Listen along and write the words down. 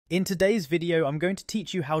In today's video, I'm going to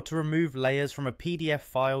teach you how to remove layers from a PDF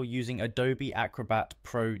file using Adobe Acrobat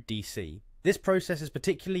Pro DC. This process is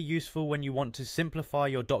particularly useful when you want to simplify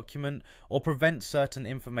your document or prevent certain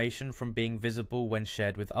information from being visible when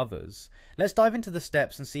shared with others. Let's dive into the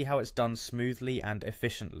steps and see how it's done smoothly and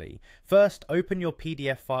efficiently. First, open your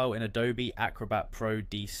PDF file in Adobe Acrobat Pro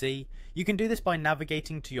DC. You can do this by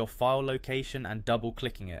navigating to your file location and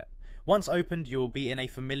double-clicking it. Once opened, you will be in a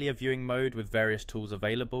familiar viewing mode with various tools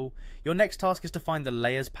available. Your next task is to find the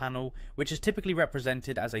Layers panel, which is typically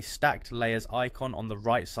represented as a stacked layers icon on the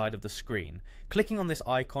right side of the screen. Clicking on this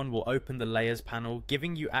icon will open the Layers panel,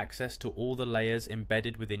 giving you access to all the layers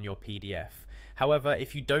embedded within your PDF. However,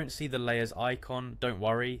 if you don't see the Layers icon, don't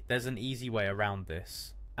worry, there's an easy way around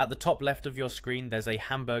this. At the top left of your screen, there's a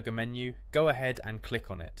hamburger menu. Go ahead and click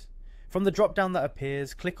on it. From the drop-down that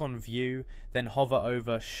appears, click on View, then hover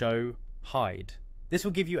over Show, Hide. This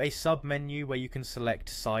will give you a sub-menu where you can select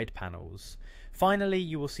side panels. Finally,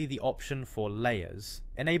 you will see the option for Layers,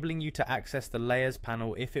 enabling you to access the Layers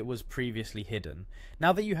panel if it was previously hidden.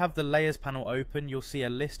 Now that you have the Layers panel open, you'll see a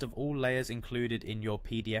list of all layers included in your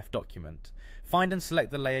PDF document. Find and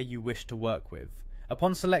select the layer you wish to work with.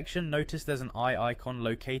 Upon selection, notice there's an eye icon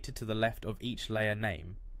located to the left of each layer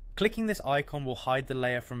name. Clicking this icon will hide the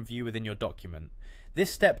layer from view within your document.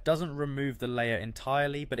 This step doesn't remove the layer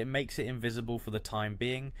entirely, but it makes it invisible for the time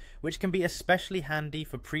being, which can be especially handy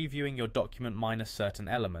for previewing your document minus certain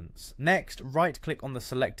elements. Next, right-click on the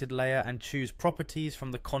selected layer and choose Properties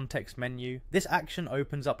from the context menu. This action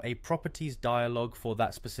opens up a Properties dialog for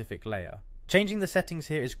that specific layer. Changing the settings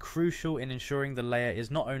here is crucial in ensuring the layer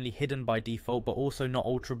is not only hidden by default but also not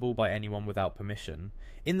alterable by anyone without permission.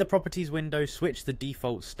 In the Properties window, switch the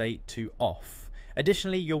default state to Off.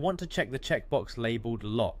 Additionally, you'll want to check the checkbox labelled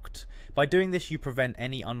Locked. By doing this, you prevent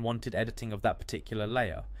any unwanted editing of that particular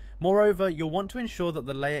layer. Moreover, you'll want to ensure that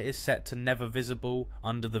the layer is set to Never Visible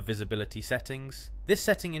under the visibility settings. This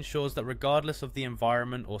setting ensures that regardless of the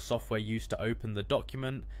environment or software used to open the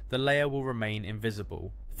document, the layer will remain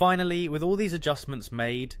invisible. Finally, with all these adjustments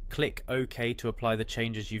made, click OK to apply the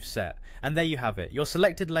changes you've set. And there you have it. Your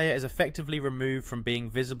selected layer is effectively removed from being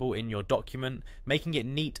visible in your document, making it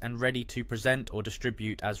neat and ready to present or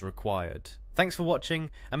distribute as required. Thanks for watching,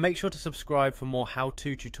 and make sure to subscribe for more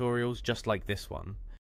how-to tutorials just like this one.